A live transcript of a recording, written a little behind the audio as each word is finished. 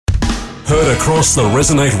Heard across the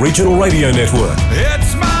Resonate Regional Radio Network.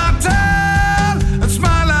 It's my time, it's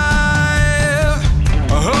my life.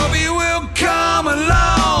 I hope you will come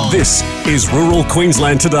along. This is Rural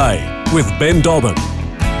Queensland Today with Ben Dobbin.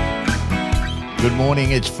 Good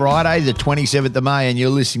morning. It's Friday, the 27th of May, and you're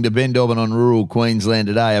listening to Ben Dobbin on Rural Queensland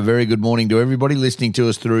Today. A very good morning to everybody listening to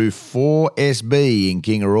us through 4SB in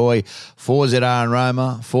Kingaroy, 4ZR in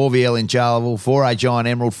Roma, 4VL in Charleville, 4HI in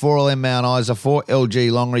Emerald, 4LM Mount Isa, 4LG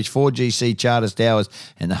Longreach, 4GC Charters Towers,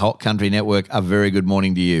 and the Hot Country Network. A very good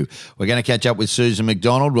morning to you. We're going to catch up with Susan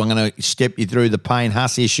McDonald. We're going to step you through the Payne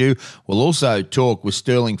Huss issue. We'll also talk with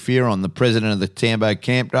Sterling Fearon, the president of the Tambo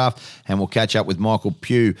Camp Draft, and we'll catch up with Michael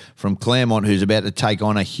Pugh from Claremont, who's about to take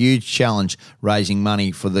on a huge challenge raising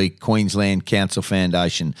money for the Queensland Council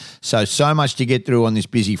Foundation. So much to get through on this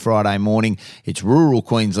busy Friday morning. It's Rural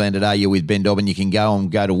Queensland Today. You're with Ben Dobbin. You can go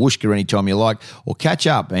to Wooshka anytime you like or catch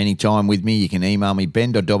up anytime with me. You can email me,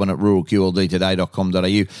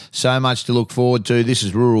 ben.dobbin@ruralqldtoday.com.au. So much to look forward to. This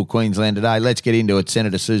is Rural Queensland Today. Let's get into it.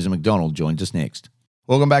 Senator Susan McDonald joins us next.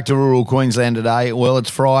 Welcome back to Rural Queensland Today. Well, it's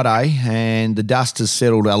Friday and the dust has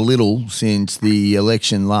settled a little since the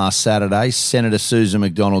election last Saturday. Senator Susan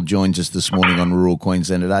McDonald joins us this morning on Rural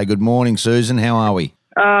Queensland Today. Good morning, Susan. How are we?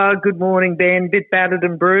 Good morning, Ben. Bit battered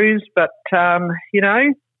and bruised, but,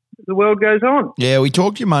 the world goes on. Yeah, we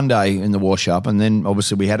talked to you Monday in the wash-up, and then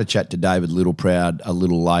obviously we had a chat to David Littleproud a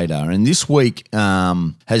little later. And this week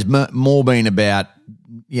has more been about,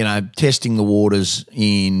 testing the waters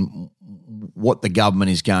in what the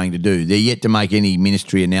government is going to do. They're yet to make any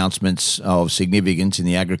ministry announcements of significance in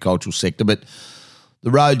the agricultural sector, but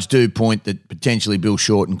the roads do point that potentially Bill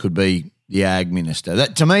Shorten could be the Ag Minister.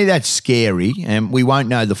 That, to me, that's scary, and we won't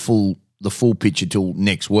know the full picture till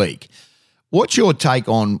next week. What's your take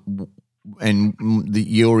on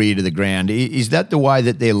your ear to the ground? Is that the way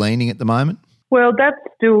that they're leaning at the moment? Well, that's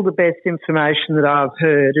still the best information that I've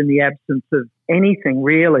heard in the absence of anything,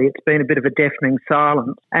 really. It's been a bit of a deafening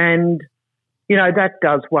silence. And that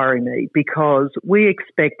does worry me because we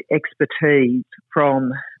expect expertise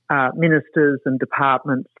from ministers and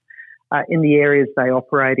departments in the areas they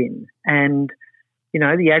operate in. And,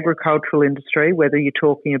 the agricultural industry, whether you're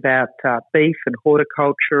talking about beef and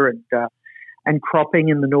horticulture and cropping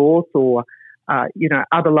in the north or,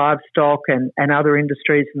 other livestock and other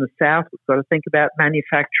industries in the south, we've got to think about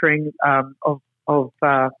manufacturing of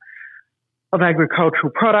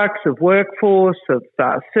agricultural products, of workforce, of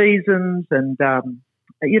seasons and,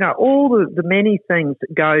 all the many things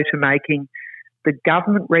that go to making the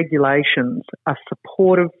government regulations a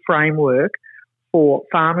supportive framework for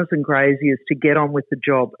farmers and graziers to get on with the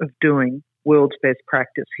job of doing world's best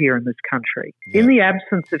practice here in this country. Yeah. In the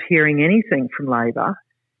absence of hearing anything from Labor,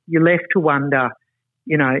 you're left to wonder,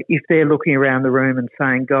 if they're looking around the room and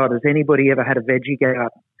saying, God, has anybody ever had a veggie garden?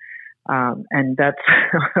 And that's,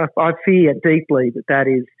 I fear deeply that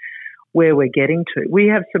is where we're getting to. We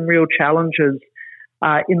have some real challenges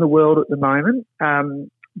in the world at the moment.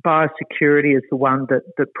 Biosecurity is the one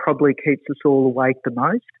that probably keeps us all awake the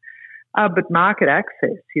most. But market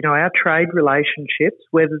access, our trade relationships,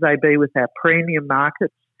 whether they be with our premium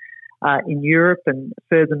markets in Europe and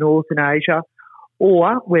further north in Asia,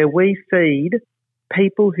 or where we feed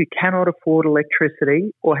people who cannot afford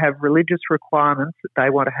electricity or have religious requirements that they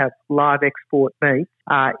want to have live export meat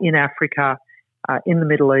in Africa, in the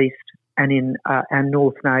Middle East and in our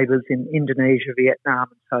north neighbours in Indonesia, Vietnam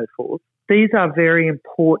and so forth. These are very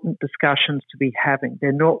important discussions to be having.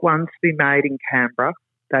 They're not ones to be made in Canberra.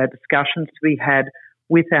 They are discussions to be had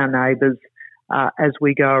with our neighbours as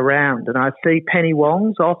we go around. And I see Penny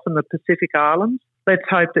Wong's off in the Pacific Islands. Let's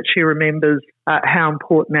hope that she remembers how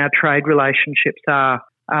important our trade relationships are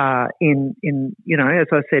in as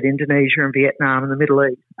I said, Indonesia and Vietnam and the Middle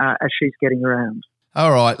East as she's getting around.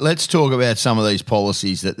 All right, let's talk about some of these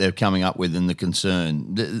policies that they're coming up with and the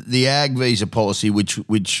concern. The Ag Visa policy, which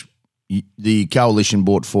the Coalition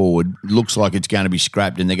brought forward, looks like it's going to be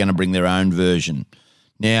scrapped and they're going to bring their own version.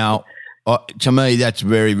 Now, to me, that's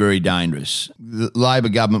very, very dangerous. The Labor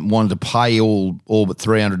government wanted to pay all but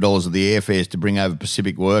 $300 of the airfares to bring over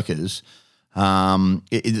Pacific workers.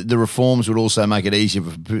 The reforms would also make it easier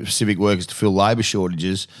for Pacific workers to fill labour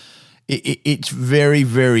shortages. It's very,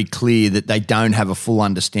 very clear that they don't have a full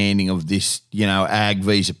understanding of this, Ag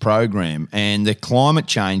Visa program. And the climate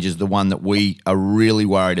change is the one that we are really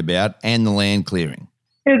worried about, and the land clearing.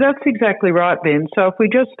 Yeah, that's exactly right, Ben. So if we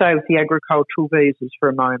just stay with the agricultural visas for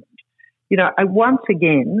a moment, once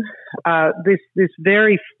again, this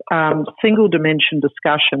very single dimension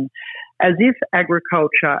discussion, as if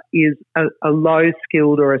agriculture is a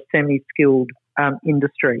low-skilled or a semi-skilled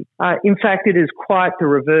industry. In fact, it is quite the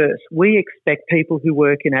reverse. We expect people who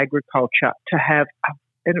work in agriculture to have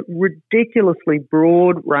a ridiculously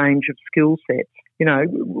broad range of skill sets, you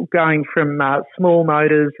know, going from small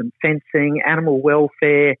motors and fencing, animal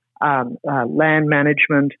welfare, land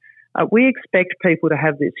management. We expect people to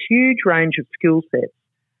have this huge range of skill sets.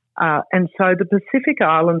 And so the Pacific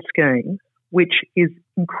Island Scheme, which is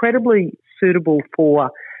incredibly suitable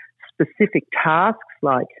for specific tasks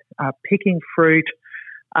like picking fruit,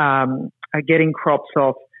 getting crops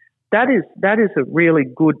off, that is a really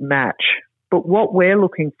good match. But what we're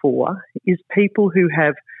looking for is people who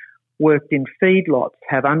have worked in feedlots,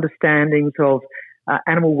 have understandings of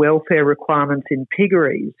animal welfare requirements in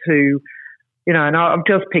piggeries, who, you know, and I've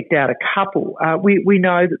just picked out a couple. We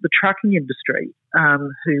know that the trucking industry,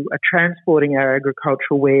 who are transporting our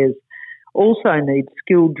agricultural wares, also need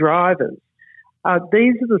skilled drivers.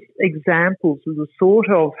 These are the examples of the sort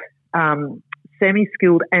of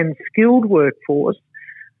semi-skilled and skilled workforce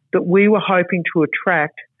that we were hoping to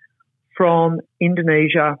attract from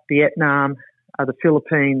Indonesia, Vietnam, the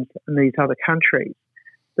Philippines and these other countries.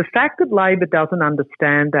 The fact that Labor doesn't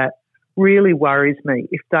understand that really worries me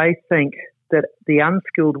if they think that the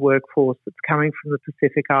unskilled workforce that's coming from the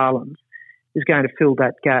Pacific Islands is going to fill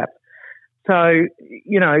that gap. So,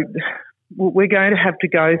 you know, we're going to have to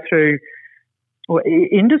go through, or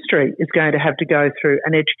industry is going to have to go through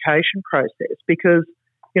an education process because,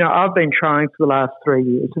 you know, I've been trying for the last 3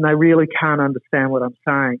 years and they really can't understand what I'm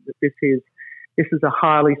saying, that this is a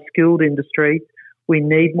highly skilled industry. We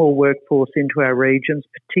need more workforce into our regions,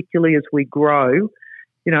 particularly as we grow,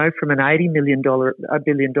 you know, from an $80 billion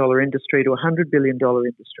industry to a $100 billion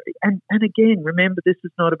industry. And again, remember, this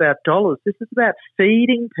is not about dollars. This is about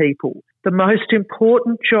feeding people. The most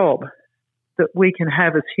important job that we can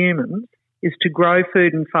have as humans is to grow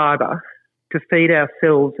food and fibre to feed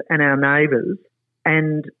ourselves and our neighbours.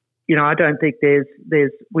 And, you know, I don't think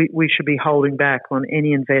we should be holding back on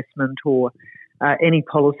any investment or any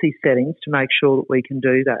policy settings to make sure that we can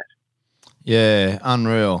do that. Yeah,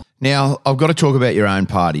 unreal. Now, I've got to talk about your own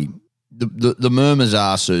party. The murmurs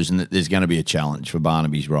are, Susan, that there's going to be a challenge for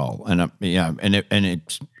Barnaby's role, and you know, and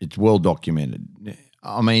it's well documented.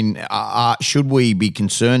 I mean, should we be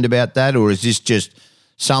concerned about that, or is this just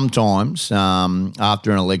sometimes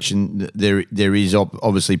after an election there is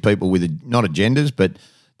obviously people with not agendas, but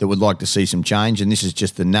that would like to see some change, and this is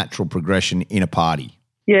just the natural progression in a party?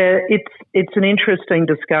 Yeah, it's an interesting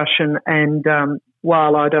discussion, and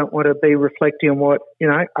while I don't want to be reflecting on what, you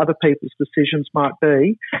know, other people's decisions might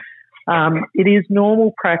be, it is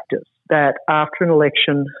normal practice that after an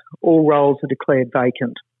election all roles are declared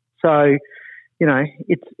vacant. So, you know,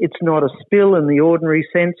 it's not a spill in the ordinary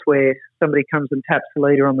sense where somebody comes and taps the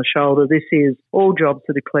leader on the shoulder. This is all jobs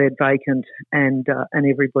are declared vacant and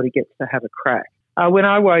everybody gets to have a crack. When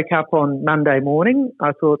I woke up on Monday morning,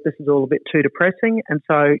 I thought this is all a bit too depressing, and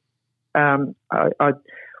so I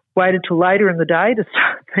waited till later in the day to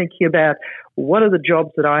start thinking about what are the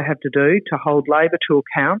jobs that I have to do to hold Labor to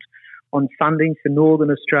account on funding for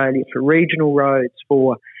Northern Australia, for regional roads,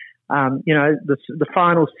 for you know, the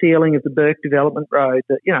final sealing of the Burke Development Road,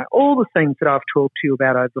 you know, all the things that I've talked to you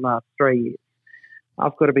about over the last 3 years.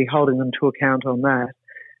 I've got to be holding them to account on that.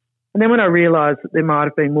 And then when I realised that there might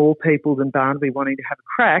have been more people than Barnaby wanting to have a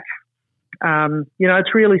crack, you know,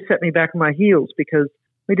 it's really set me back on my heels because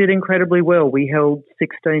we did incredibly well. We held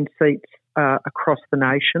 16 seats across the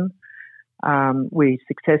nation. We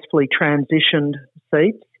successfully transitioned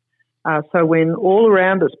seats. So when all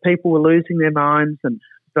around us people were losing their minds and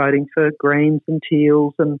voting for Greens and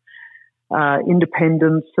Teals and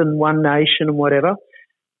Independents and One Nation and whatever,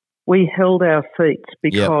 we held our seats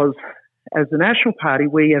because as a National Party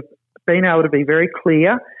we have been able to be very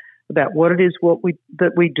clear about what it is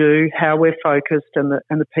that we do, how we're focused, and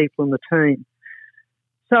the people and the team.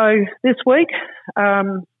 So this week,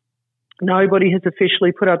 nobody has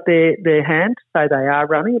officially put up their hand to say they are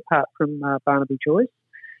running, apart from Barnaby Joyce.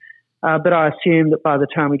 But I assume that by the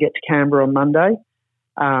time we get to Canberra on Monday,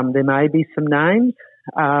 there may be some names.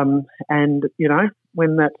 And, you know,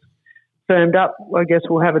 when that's firmed up, I guess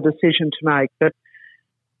we'll have a decision to make. But,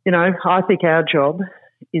 you know, I think our job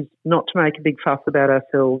is not to make a big fuss about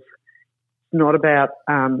ourselves. It's not about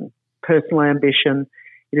personal ambition.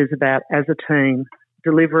 It is about, as a team,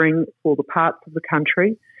 delivering for the parts of the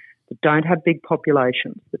country that don't have big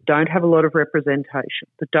populations, that don't have a lot of representation,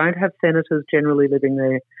 that don't have senators generally living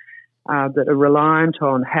there, that are reliant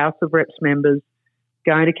on House of Reps members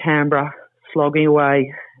going to Canberra, slogging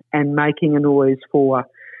away and making a noise for,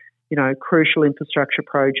 you know, crucial infrastructure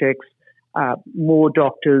projects, more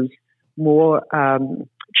doctors, more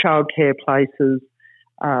childcare places,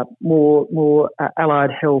 more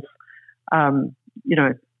allied health,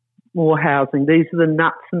 more housing. These are the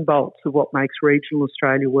nuts and bolts of what makes regional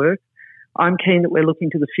Australia work. I'm keen that we're looking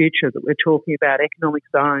to the future, that we're talking about economic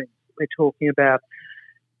zones. We're talking about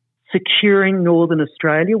securing Northern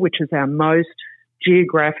Australia, which is our most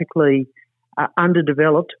geographically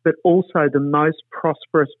underdeveloped, but also the most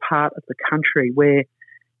prosperous part of the country where,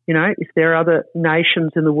 if there are other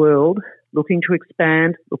nations in the world looking to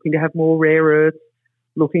expand, looking to have more rare earths,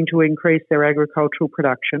 looking to increase their agricultural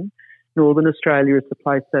production, Northern Australia is the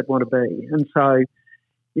place they'd want to be. And so,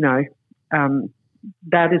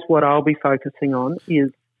 that is what I'll be focusing on,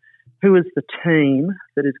 is who is the team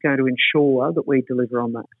that is going to ensure that we deliver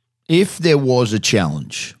on that. If there was a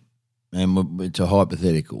challenge, and it's a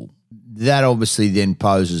hypothetical, that obviously then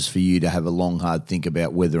poses for you to have a long, hard think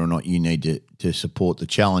about whether or not you need to support the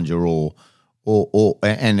challenger or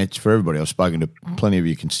and it's for everybody. I've spoken to plenty of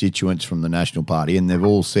your constituents from the National Party, and they've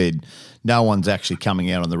all said no one's actually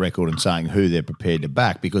coming out on the record and saying who they're prepared to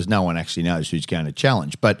back because no one actually knows who's going to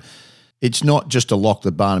challenge. But it's not just a lock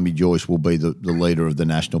that Barnaby Joyce will be the leader of the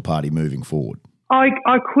National Party moving forward.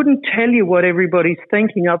 I couldn't tell you what everybody's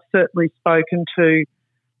thinking. I've certainly spoken to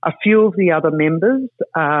a few of the other members,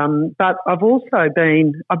 but I've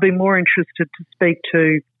been more interested to speak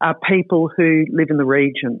to people who live in the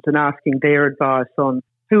regions and asking their advice on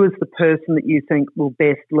who is the person that you think will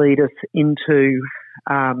best lead us into,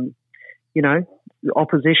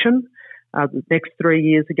 opposition. The next 3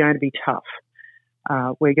 years are going to be tough.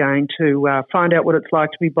 We're going to find out what it's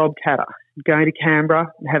like to be Bob Katter, going to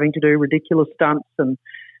Canberra and having to do ridiculous stunts and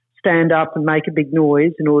stand up and make a big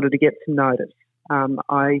noise in order to get some notice.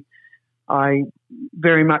 I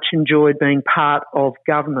very much enjoyed being part of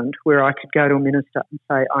government where I could go to a minister and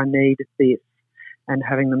say, I need this, and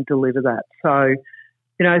having them deliver that. So,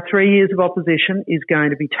 3 years of opposition is going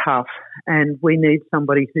to be tough, and we need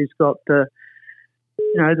somebody who's got the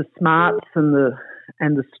smarts and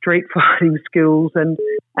the street fighting skills and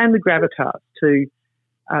the gravitas to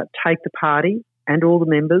take the party and all the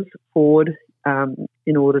members forward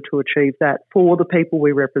in order to achieve that for the people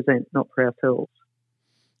we represent, not for ourselves.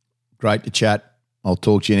 Great to chat. I'll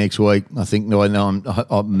talk to you next week. I think I know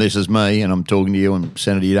this is me and I'm talking to you, and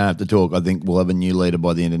Senator, you don't have to talk. I think we'll have a new leader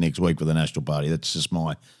by the end of next week for the National Party. That's just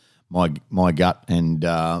my gut and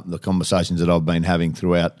the conversations that I've been having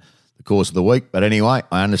throughout the course of the week. But anyway,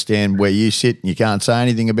 I understand where you sit and you can't say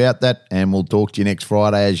anything about that, and we'll talk to you next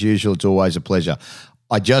Friday as usual. It's always a pleasure.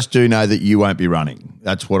 I just do know that you won't be running.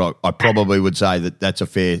 That's what I probably would say, that's a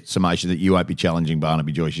fair summation, that you won't be challenging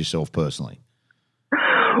Barnaby Joyce yourself personally.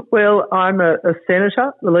 Well, I'm a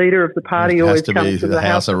senator. The leader of the party always comes to the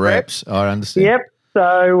House of Reps. I understand. Yep.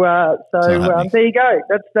 So there you go.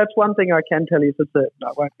 That's one thing I can tell you for certain.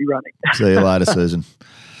 I won't be running. See you later, Susan.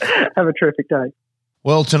 Have a terrific day.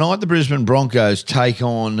 Well, tonight the Brisbane Broncos take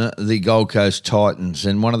on the Gold Coast Titans,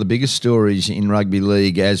 and one of the biggest stories in rugby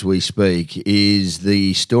league as we speak is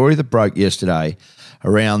the story that broke yesterday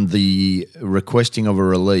around the requesting of a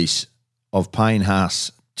release of Payne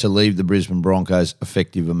Haas to leave the Brisbane Broncos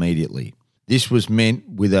effective immediately. This was meant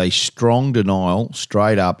with a strong denial,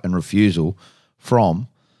 straight up, and refusal from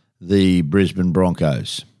the Brisbane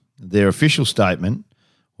Broncos. Their official statement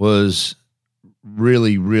was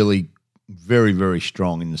really, really very, very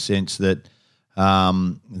strong in the sense that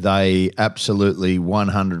they absolutely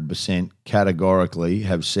 100% categorically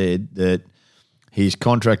have said that he's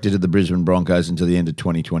contracted to the Brisbane Broncos until the end of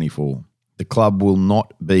 2024. The club will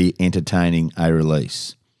not be entertaining a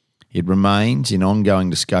release. It remains in ongoing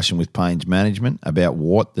discussion with Payne's management about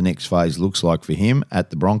what the next phase looks like for him at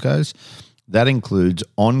the Broncos. That includes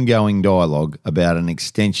ongoing dialogue about an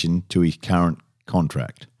extension to his current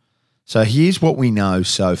contract. So here's what we know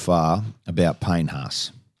so far about Payne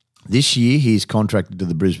Haas. This year he is contracted to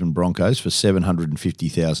the Brisbane Broncos for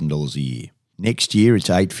 $750,000 a year. Next year it's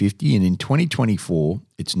 $850,000, and in 2024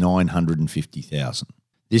 it's $950,000.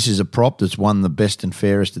 This is a prop that's won the best and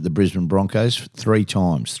fairest at the Brisbane Broncos 3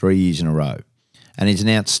 times, 3 years in a row, and he's an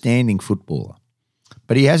outstanding footballer.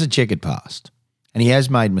 But he has a checkered past, and he has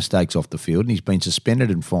made mistakes off the field, and he's been suspended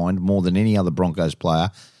and fined more than any other Broncos player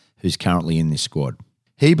who's currently in this squad.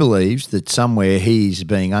 He believes that somewhere he's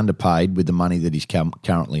being underpaid with the money that he's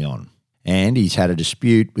currently on, and he's had a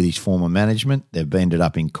dispute with his former management. They've ended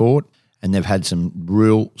up in court, and they've had some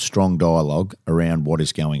real strong dialogue around what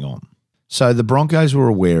is going on. So the Broncos were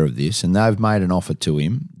aware of this, and they've made an offer to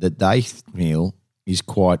him that they feel is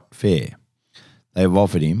quite fair. They've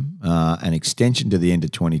offered him an extension to the end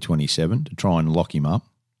of 2027 to try and lock him up,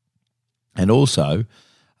 and also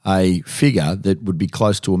a figure that would be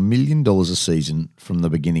close to $1 million a season from the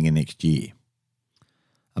beginning of next year.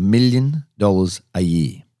 $1 million a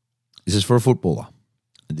year. This is for a footballer.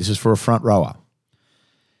 This is for a front rower.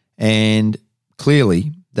 And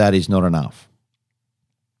clearly that is not enough.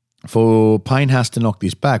 For Payne Haas to knock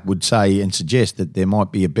this back would say and suggest that there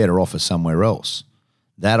might be a better offer somewhere else.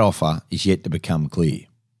 That offer is yet to become clear.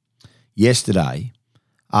 Yesterday,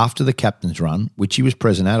 after the captain's run, which he was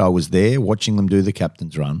present at, I was there watching them do the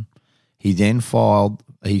captain's run,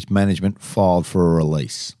 his management filed for a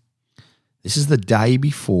release. This is the day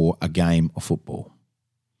before a game of football.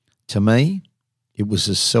 To me, it was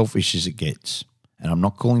as selfish as it gets. And I'm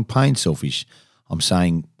not calling Payne selfish. I'm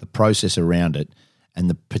saying the process around it and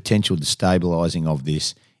the potential destabilising of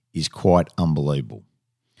this is quite unbelievable.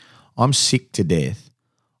 I'm sick to death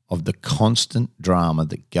of the constant drama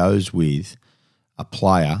that goes with a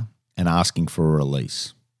player and asking for a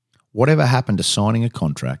release. Whatever happened to signing a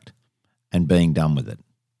contract and being done with it?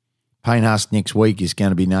 Payne Haas next week is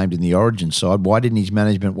going to be named in the Origin side. Why didn't his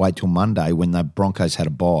management wait till Monday when the Broncos had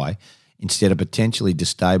a bye instead of potentially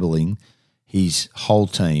destabilising his whole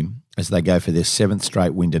team as they go for their 7th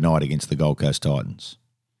straight win tonight against the Gold Coast Titans?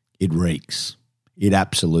 It reeks. It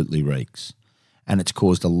absolutely reeks. And it's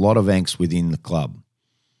caused a lot of angst within the club.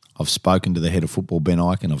 I've spoken to the head of football, Ben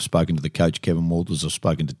Ikin. I've spoken to the coach, Kevin Walters. I've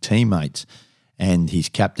spoken to teammates and his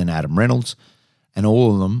captain, Adam Reynolds, and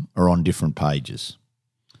all of them are on different pages.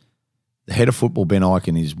 The head of football, Ben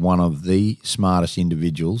Ikin, is one of the smartest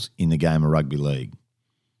individuals in the game of rugby league.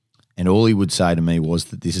 And all he would say to me was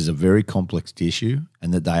that this is a very complex issue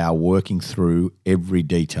and that they are working through every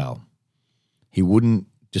detail. He wouldn't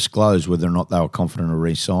disclose whether or not they were confident of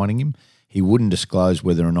re-signing him. He wouldn't disclose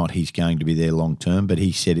whether or not he's going to be there long term, but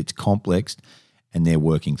he said it's complex and they're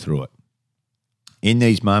working through it. In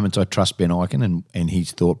these moments, I trust Ben Ikin and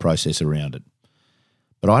his thought process around it.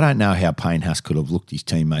 But I don't know how Payne Haas could have looked his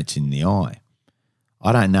teammates in the eye.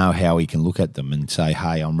 I don't know how he can look at them and say,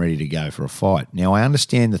 hey, I'm ready to go for a fight. Now, I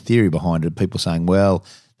understand the theory behind it. People saying, well,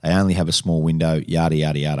 they only have a small window, yada,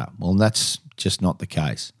 yada, yada. Well, that's just not the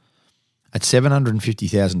case. At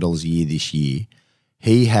 $750,000 a year this year,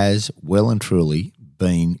 he has well and truly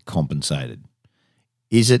been compensated.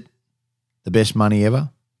 Is it the best money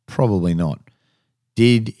ever? Probably not.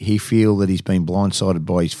 Did he feel that he's been blindsided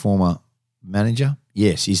by his former manager?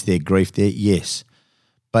 Yes. Is there grief there? Yes.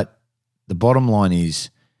 But the bottom line is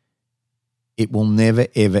it will never,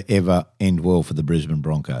 ever, ever end well for the Brisbane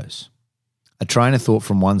Broncos. A train of thought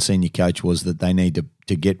from one senior coach was that they need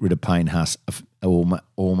to get rid of Payne Haas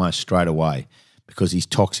almost straight away because he's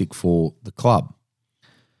toxic for the club.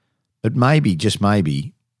 But maybe, just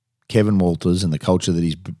maybe, Kevin Walters and the culture that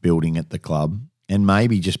he's building at the club, and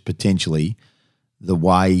maybe just potentially the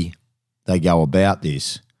way they go about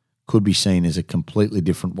this could be seen as a completely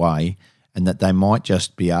different way, and that they might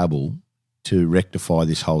just be able to rectify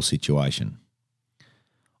this whole situation.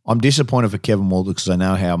 I'm disappointed for Kevin Walters because I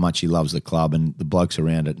know how much he loves the club and the blokes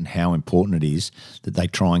around it and how important it is that they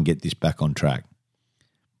try and get this back on track.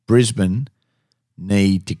 Brisbane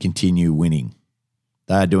need to continue winning.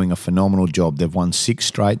 They are doing a phenomenal job. They've won 6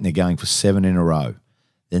 straight and they're going for 7 in a row.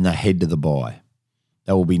 Then they head to the bye.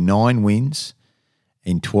 There will be 9 wins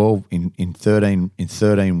in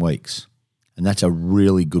 13 weeks. And that's a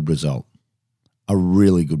really good result. A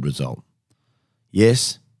really good result.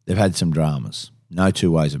 Yes, they've had some dramas. No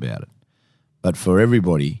two ways about it. But for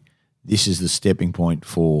everybody, this is the stepping point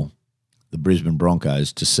for the Brisbane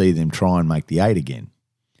Broncos to see them try and make the 8 again.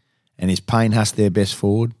 And is Payne Haas their best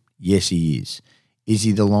forward? Yes, he is. Is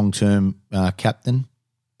he the long-term captain?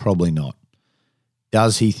 Probably not.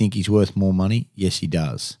 Does he think he's worth more money? Yes, he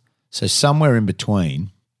does. So somewhere in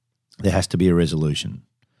between, there has to be a resolution.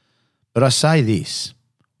 But I say this,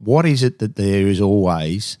 what is it that there is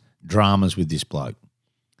always dramas with this bloke?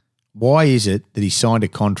 Why is it that he signed a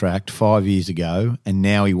contract 5 years ago and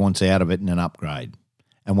now he wants out of it and an upgrade?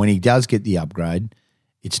 And when he does get the upgrade,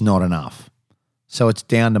 it's not enough. So it's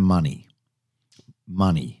down to money.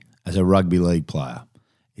 Money as a rugby league player.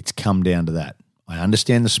 It's come down to that. I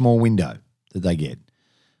understand the small window that they get.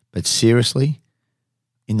 But seriously,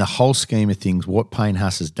 in the whole scheme of things, what Payne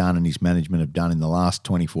Haas has done and his management have done in the last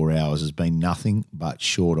 24 hours has been nothing but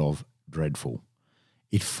short of dreadful.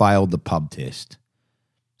 It failed the pub test.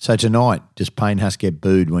 So tonight, does Payne Haas get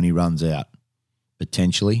booed when he runs out?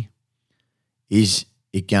 Potentially. Is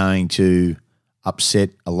it going to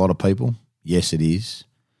upset a lot of people? Yes, it is.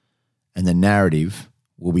 And the narrative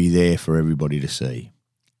will be there for everybody to see.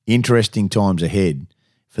 Interesting times ahead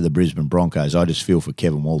for the Brisbane Broncos. I just feel for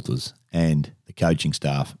Kevin Walters and the coaching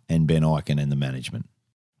staff and Ben Ikin and the management.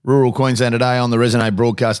 Rural Queensland Today on the Resonate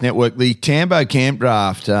Broadcast Network. The Tambo Camp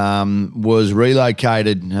Draft was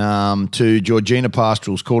relocated to Georgina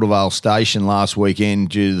Pastoral's Caldervale Station last weekend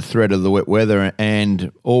due to the threat of the wet weather,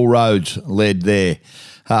 and all roads led there.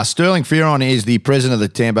 Sterling Fearon is the president of the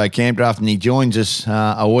Tambo Camp Draft, and he joins us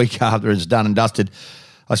a week after it's done and dusted.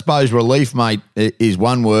 I suppose relief, mate, is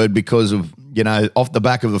one word because of, off the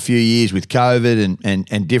back of a few years with COVID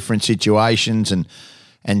and different situations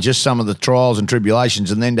and just some of the trials and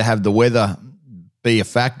tribulations, and then to have the weather be a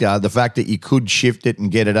factor, the fact that you could shift it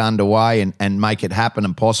and get it underway and make it happen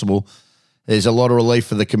and possible, there's a lot of relief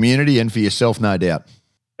for the community and for yourself, no doubt.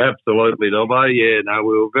 Absolutely, Dobbo. Yeah, no,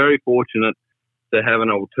 we were very fortunate to have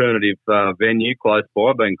an alternative venue close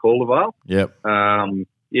by, being Caldervale. Yep.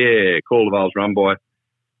 Caldervale's run by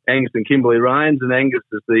Angus and Kimberly Rains, and Angus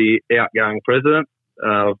is the outgoing president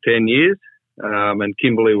of 10 years, and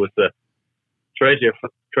Kimberly was the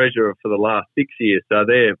treasurer for the last 6 years. So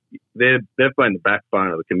they've been the backbone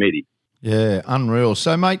of the committee. Yeah, unreal.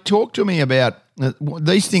 So, mate, talk to me about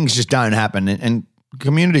these things just don't happen, and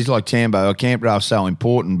communities like Tambo, or Camp Draft, so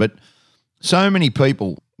important, but so many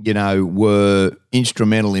people, were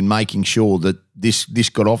instrumental in making sure that this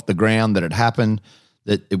got off the ground, that it happened,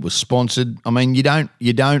 that it was sponsored. I mean, you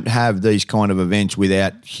don't have these kind of events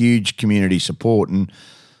without huge community support, and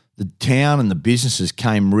the town and the businesses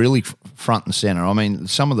came really front and centre. I mean,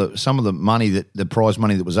 some of the money, the prize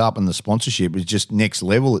money that was up, and the sponsorship was just next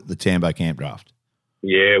level at the Tambo Camp Draft.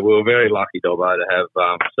 Yeah, we were very lucky, Dobbo, to have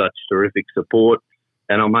such terrific support.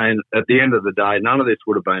 And I mean, at the end of the day, none of this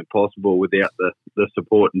would have been possible without the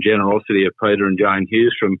support and generosity of Peter and Jane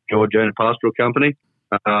Hughes from Georgina Pastoral Company.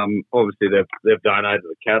 Obviously, they've donated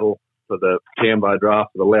the cattle for the Tambo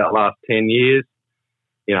Draft for the last 10 years.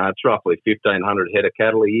 It's roughly 1,500 head of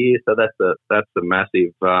cattle a year, so that's a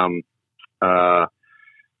massive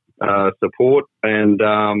support. And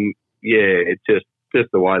it's just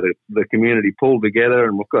the way that the community pulled together,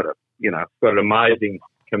 and we've got an amazing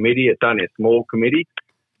committee. It's only a small committee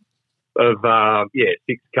of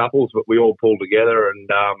 6 couples, but we all pulled together and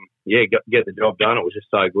get the job done. It was just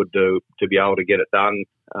so good to be able to get it done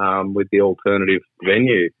with the alternative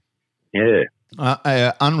venue. Yeah.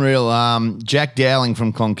 Unreal. Jack Dowling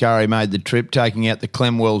from Cloncurry made the trip, taking out the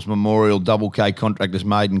Clemwells Memorial Double K Contractors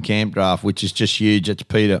Maiden Camp Draft, which is just huge. It's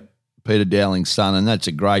Peter Dowling's son, and that's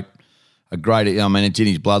a great. I mean, it's in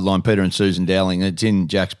his bloodline, Peter and Susan Dowling. It's in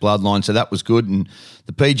Jack's bloodline, so that was good. And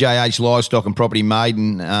the PJH Livestock and Property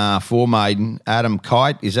Maiden, for Maiden, Adam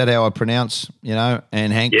Kite, is that how I pronounce,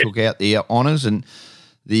 and Hank took out the honours. And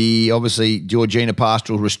the, obviously, Georgina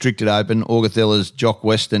Pastoral Restricted Open, Augathella's Jock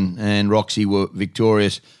Weston and Roxy were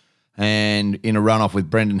victorious, and in a runoff with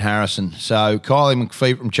Brendan Harrison. So Kylie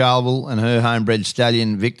McPhee from Charleville and her homebred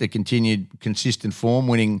stallion Victor continued consistent form,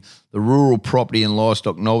 winning the Rural Property and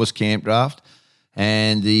Livestock Novice Camp Draft.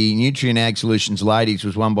 And the Nutrient Ag Solutions Ladies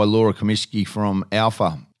was won by Laura Comiskey from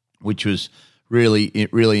Alpha, which was really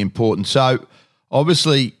important. So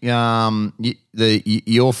obviously,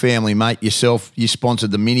 your family, mate, yourself, you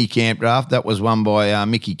sponsored the mini camp draft. That was won by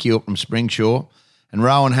Mickey Keel from Springshaw. And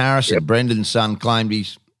Rowan Harrison, Brendan's son,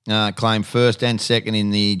 claimed first and second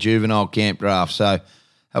in the juvenile camp draft. So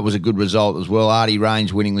that was a good result as well. Artie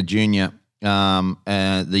Rains winning the junior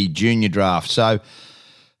draft. So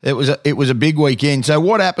it was a big weekend. So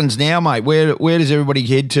what happens now, mate? Where does everybody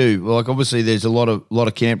head to? Like, obviously there's a lot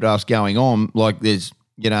of camp drafts going on. Like there's,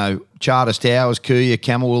 Charters Towers, Kuya,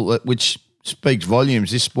 Camel, which speaks volumes.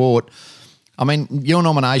 This sport, I mean, your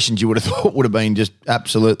nominations you would have thought would have been just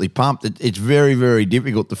absolutely pumped. It's very, very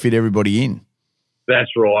difficult to fit everybody in.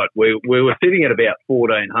 That's right. We were sitting at about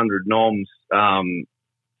 1,400 noms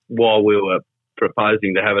while we were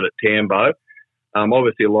proposing to have it at Tambo.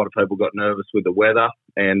 Obviously, a lot of people got nervous with the weather,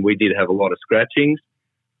 and we did have a lot of scratchings.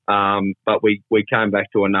 But we came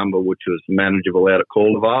back to a number which was manageable out at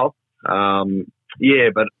Caldervale.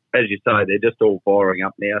 But as you say, they're just all firing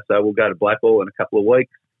up now. So we'll go to Blackall in a couple of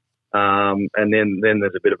weeks. And then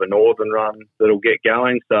there's a bit of a northern run that'll get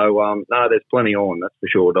going. So, there's plenty on, that's for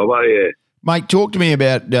sure, Dobbo, yeah. Mate, talk to me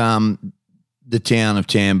about the town of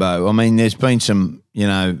Tambo. I mean, there's been some,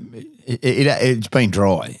 it's been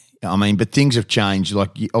dry. I mean, but things have changed. Like,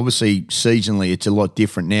 obviously, seasonally, it's a lot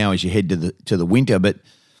different now as you head to the winter. But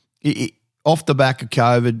off the back of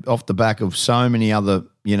COVID, off the back of so many other,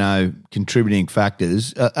 contributing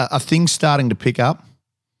factors, are things starting to pick up?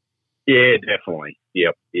 Yeah, definitely.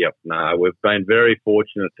 Yep. No, we've been very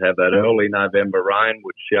fortunate to have that early November rain,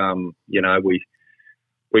 which,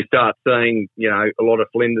 we start seeing, a lot of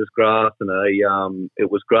Flinders grass, and it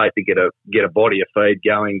was great to get a body of feed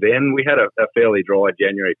going then. We had a fairly dry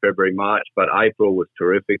January, February, March, but April was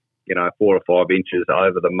terrific. 4 or 5 inches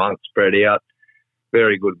over the month spread out.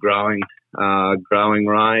 Very good growing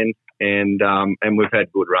rain, and we've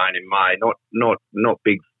had good rain in May. Not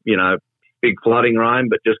big, big flooding rain,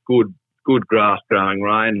 but just good grass growing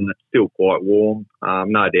rain, and it's still quite warm.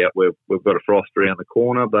 No doubt we've got a frost around the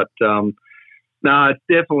corner, but no, it's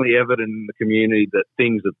definitely evident in the community that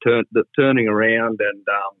things are turning around, and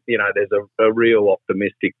there's a real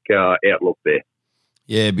optimistic outlook there.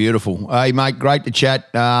 Yeah, beautiful. Hey, mate, great to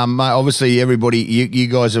chat. Mate, obviously, everybody, you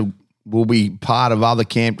guys will be part of other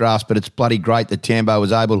camp drafts, but it's bloody great that Tambo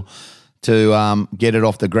was able to get it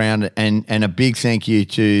off the ground. And a big thank you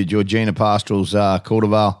to Georgina Pastorals,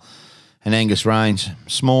 Cordovale, and Angus Rains.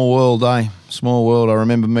 Small world, eh? Small world. I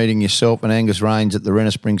remember meeting yourself and Angus Rains at the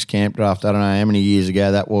Renner Springs camp draft. I don't know how many years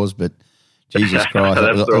ago that was, but Jesus Christ,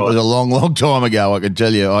 it was a long, long time ago, I can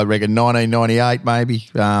tell you. I reckon 1998 maybe.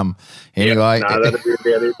 Anyway. Yeah, no, that'd be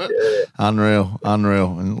about it. Yeah. Unreal.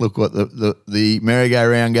 And look what the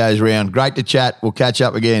merry-go-round goes round. Great to chat. We'll catch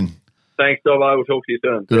up again. Thanks, Dobbo. We'll talk to you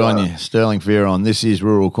soon. Good on you. Sterling Fearon. This is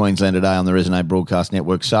Rural Queensland Today on the Resonate Broadcast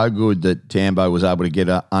Network. So good that Tambo was able to get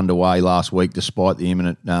underway last week despite the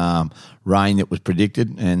imminent rain that was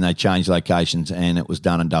predicted, and they changed locations and it was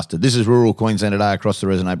done and dusted. This is Rural Queensland Today across the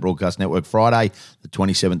Resonate Broadcast Network. Friday, the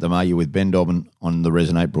 27th of May, you're with Ben Dobbin on the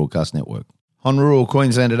Resonate Broadcast Network. On Rural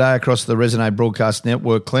Queensland Today across the Resonate Broadcast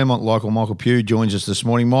Network, Claremont local Michael Pugh joins us this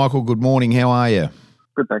morning. Michael, good morning. How are you?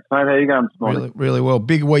 Good, thanks, mate. How are you going this morning? Really, really well.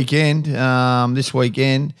 Big weekend this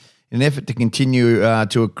weekend. In an effort to continue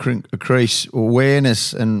to increase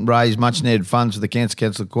awareness and raise much-needed funds for the Cancer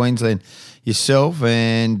Council of Queensland, yourself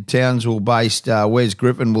and Townsville-based Wes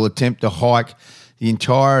Griffin will attempt to hike the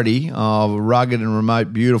entirety of a rugged and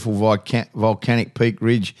remote, beautiful volcanic peak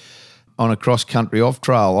ridge on a cross-country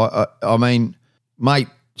off-trail. I mean, mate,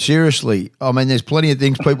 seriously, I mean, there's plenty of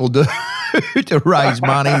things people do to raise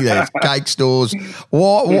money. There's cake stores.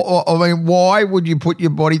 Why would you put your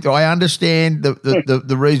body through? I understand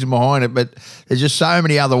the reason behind it, but there's just so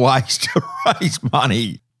many other ways to raise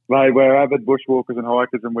money. Mate, we're avid bushwalkers and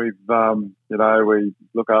hikers, and we've, we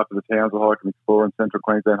look after the Townsville Hike and Explore and Central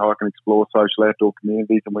Queensland Hike and Explore social outdoor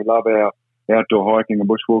communities, and we love our outdoor hiking and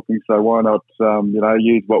bushwalking. So why not,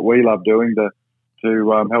 use what we love doing to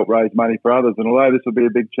help raise money for others? And although this will be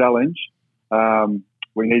a big challenge,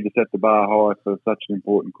 we need to set the bar high for such an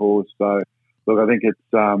important cause. So, look, I think it's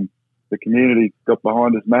the community got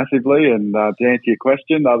behind us massively. And to answer your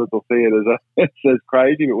question, others will see it as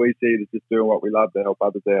crazy, but we see it as just doing what we love to help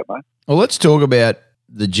others out, mate. Well, let's talk about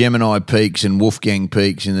the Gemini Peaks and Wolfgang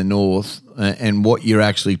Peaks in the north and what you're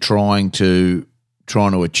actually trying to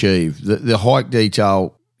achieve. The hike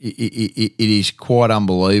detail, it is quite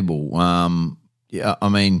unbelievable. I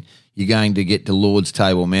mean, you're going to get to Lord's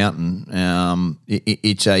Table Mountain.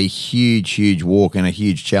 It's a huge, huge walk and a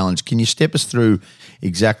huge challenge. Can you step us through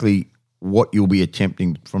exactly what you'll be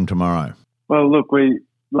attempting from tomorrow? Well, look,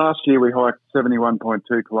 last year we hiked 71.2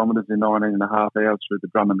 kilometres in 19 and a half hours through the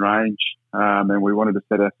Drummond Range, and we wanted to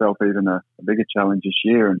set ourselves even a bigger challenge this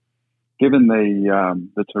year. And given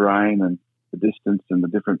the terrain and the distance and the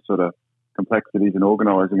different sort of complexities in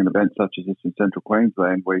organising an event such as this in Central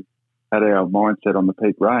Queensland, we had our mindset on the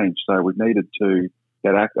Peak Range. So we needed to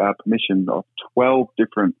get permission of 12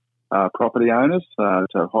 different property owners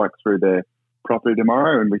to hike through their property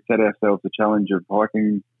tomorrow, and we set ourselves the challenge of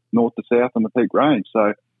hiking north to south on the Peak Range.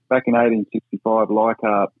 So back in 1865,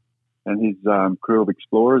 Leichhardt and his crew of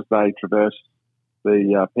explorers, they traversed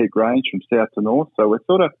the Peak Range from south to north. So we're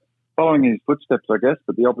sort of following his footsteps, I guess,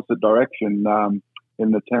 but the opposite direction in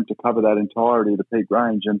an attempt to cover that entirety of the Peak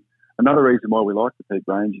Range. And another reason why we like the Peak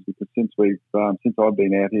Range is because since I've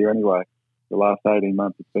been out here anyway, the last 18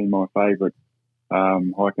 months, it's been my favourite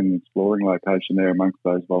hiking and exploring location there amongst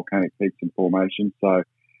those volcanic peaks and formations. So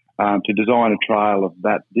to design a trail of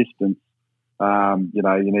that distance, you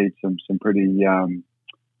need some pretty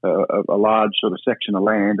a large sort of section of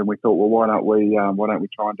land, and we thought, well, why don't we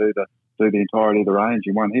try and do the entirety of the range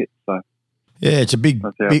in one hit? So yeah, it's a big.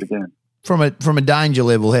 That's how it began. From a danger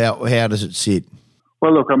level, how does it sit?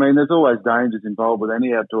 Well, look, I mean, there's always dangers involved with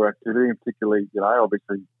any outdoor activity, and particularly,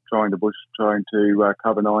 obviously trying to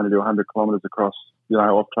cover 90 to 100 kilometres across,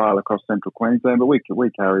 off trail across Central Queensland. But we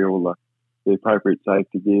carry all the appropriate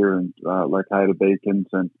safety gear and locator beacons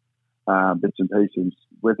and bits and pieces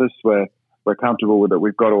with us. We're comfortable with it.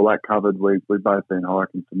 We've got all that covered. We've both been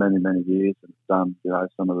hiking for many, many years and done,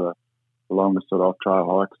 some of the longest sort of off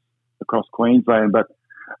trail hikes across Queensland. But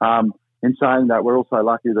in saying that, we're also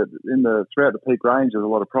lucky that throughout the Peak Range, there's a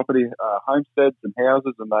lot of property, homesteads and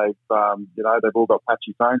houses, and they've all got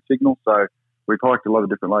patchy phone signal. So we've hiked a lot of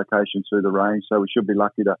different locations through the range. So we should be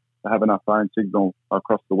lucky to have enough phone signal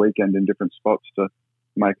across the weekend in different spots to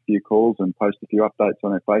make a few calls and post a few updates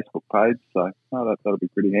on our Facebook page. So that'll be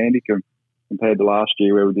pretty handy compared to last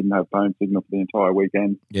year where we didn't have phone signal for the entire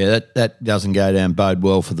weekend. Yeah, that doesn't go down bode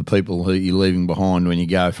well for the people who you're leaving behind when you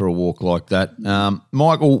go for a walk like that.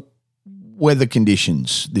 Michael, weather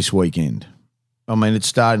conditions this weekend. I mean, it's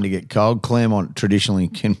starting to get cold. Claremont traditionally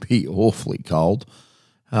can be awfully cold.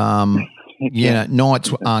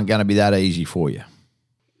 Nights aren't going to be that easy for you.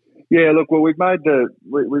 Yeah, look, well, we've got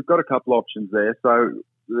a couple options there. So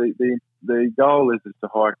the goal is to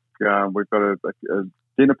hike. We've got a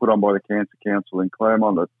dinner put on by the Cancer Council in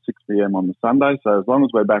Claremont at 6 p.m. on the Sunday. So as long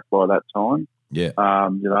as we're back by that time, we'll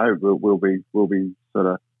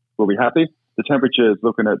be happy. The temperature is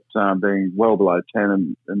looking at being well below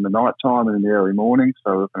 10 in the night time and in the early morning.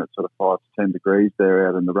 So we're looking at sort of 5 to 10 degrees there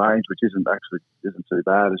out in the range, which isn't too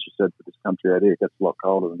bad, as you said, for this country out here. It gets a lot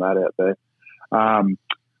colder than that out there.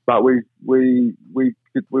 But we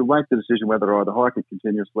make the decision whether either hike it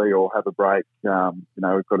continuously or have a break. We've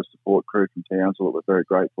got a support crew from Townsville that we're very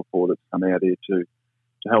grateful for that's come out here to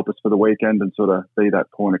help us for the weekend and sort of be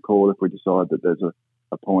that point of call if we decide that there's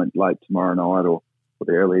a point late tomorrow night or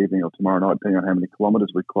the early evening or tomorrow night, depending on how many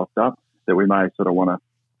kilometres we clocked up, that we may sort of want to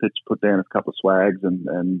put down a couple of swags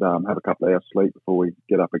and have a couple of hours sleep before we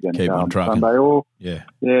get up again on Sunday. Or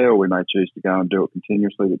we may choose to go and do it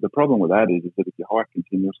continuously. But the problem with that is that if you hike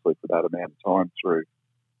continuously for that amount of time through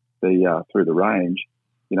the range,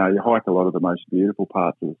 you hike a lot of the most beautiful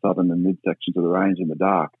parts of the southern and mid sections of the range in the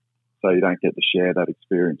dark. So you don't get to share that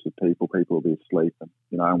experience with people. People will be asleep, and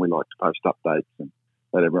we like to post updates and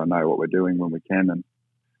let everyone know what we're doing when we can. And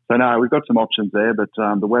so no, we've got some options there, but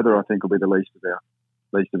the weather I think will be the least of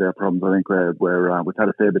our problems. I think we've had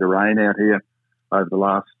a fair bit of rain out here over the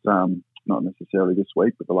last, not necessarily this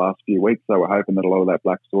week, but the last few weeks. So we're hoping that a lot of that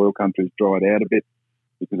black soil country's dried out a bit,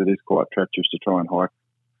 because it is quite treacherous to try and hike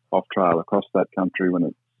off trail across that country when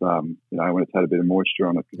it's when it's had a bit of moisture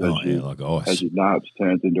on it. Like ice. As you know, it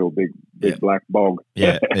turns into a big black bog.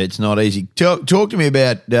 Yeah, it's not easy. Talk to me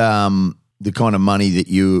about the kind of money that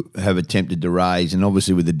you have attempted to raise, and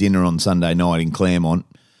obviously with the dinner on Sunday night in Claremont,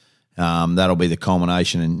 that'll be the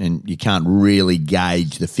culmination, and you can't really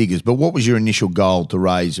gauge the figures. But what was your initial goal to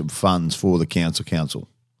raise funds for the Council?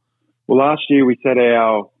 Well, last year we set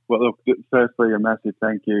firstly, a massive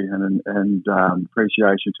thank you and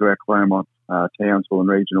appreciation to our Claremont, Townsville and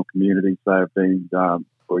regional communities. We've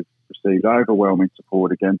received overwhelming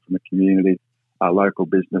support again from the community, our local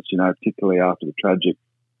business, particularly after the tragic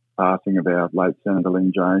passing of our late Senator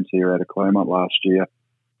Lynn Jones here out of Claremont last year,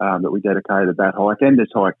 that we dedicated that hike and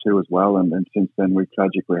this hike too as well. And since then, we've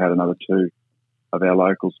tragically had another 2 of our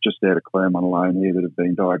locals just out of Claremont alone here that have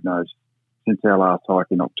been diagnosed since our last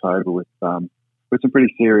hike in October with some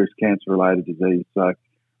pretty serious cancer-related disease. So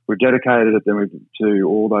we've dedicated it then to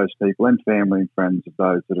all those people and family and friends of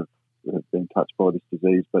those that have been touched by this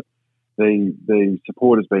disease. But the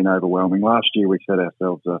support has been overwhelming. Last year, we set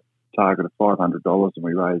ourselves a target of $500 and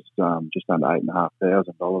we raised just under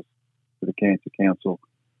 $8,500 for the Cancer Council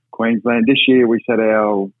Queensland. This year we set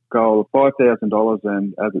our goal of $5,000,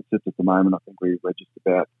 and as it sits at the moment, I think we're just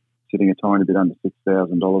about sitting a tiny bit under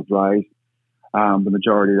 $6,000 raised. The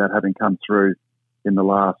majority of that having come through in the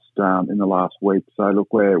last week. So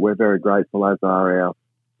look, we're very grateful, as are our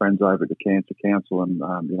friends over at the Cancer Council, and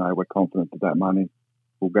we're confident that money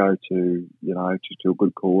will go to a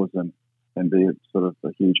good cause and be sort of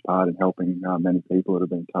a huge part in helping many people that have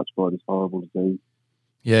been touched by this horrible disease.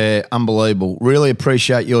 Yeah, unbelievable. Really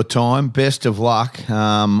appreciate your time. Best of luck.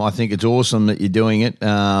 I think it's awesome that you're doing it.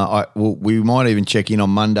 We might even check in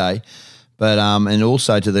on Monday, but and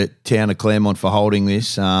also to the town of Claremont for holding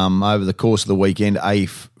this over the course of the weekend. A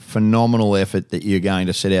phenomenal effort that you're going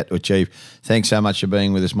to set out to achieve. Thanks so much for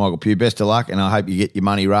being with us, Michael Pugh. Best of luck, and I hope you get your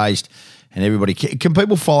money raised. And everybody, can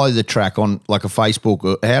people follow the track on like a Facebook?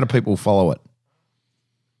 Or how do people follow it?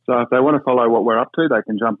 So if they want to follow what we're up to, they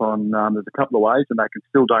can jump on. There's a couple of ways, and they can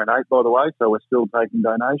still donate, by the way. So we're still taking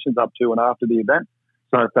donations up to and after the event.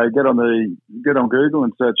 So if they get on Google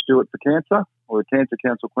and search "Do It for Cancer" or the Cancer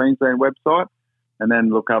Council Queensland website, and then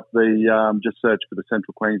look up just search for the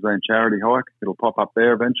Central Queensland Charity Hike. It'll pop up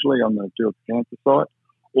there eventually on the Do It for Cancer site,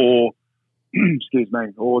 or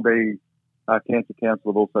or the Cancer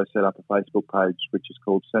Council have also set up a Facebook page which is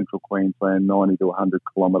called Central Queensland 90 to 100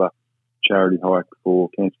 kilometre charity hike for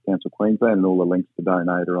Cancer Council Queensland, and all the links to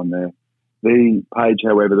donate are on there. The page,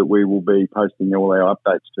 however, that we will be posting all our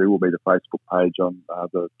updates to will be the Facebook page on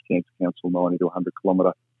the Cancer Council 90 to 100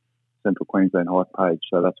 kilometre Central Queensland hike page.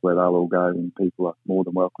 So that's where they'll all go, and people are more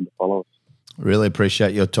than welcome to follow us. Really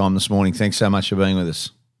appreciate your time this morning. Thanks so much for being with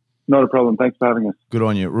us. Not a problem. Thanks for having us. Good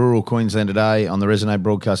on you. Rural Queensland Today on the Resonate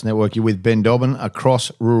Broadcast Network. You're with Ben Dobbin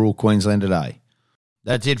across Rural Queensland Today.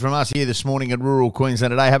 That's it from us here this morning at Rural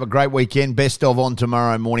Queensland Today. Have a great weekend. Best of on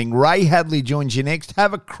tomorrow morning. Ray Hadley joins you next.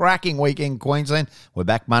 Have a cracking weekend, Queensland. We're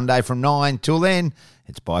back Monday from 9. Till then,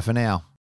 it's bye for now.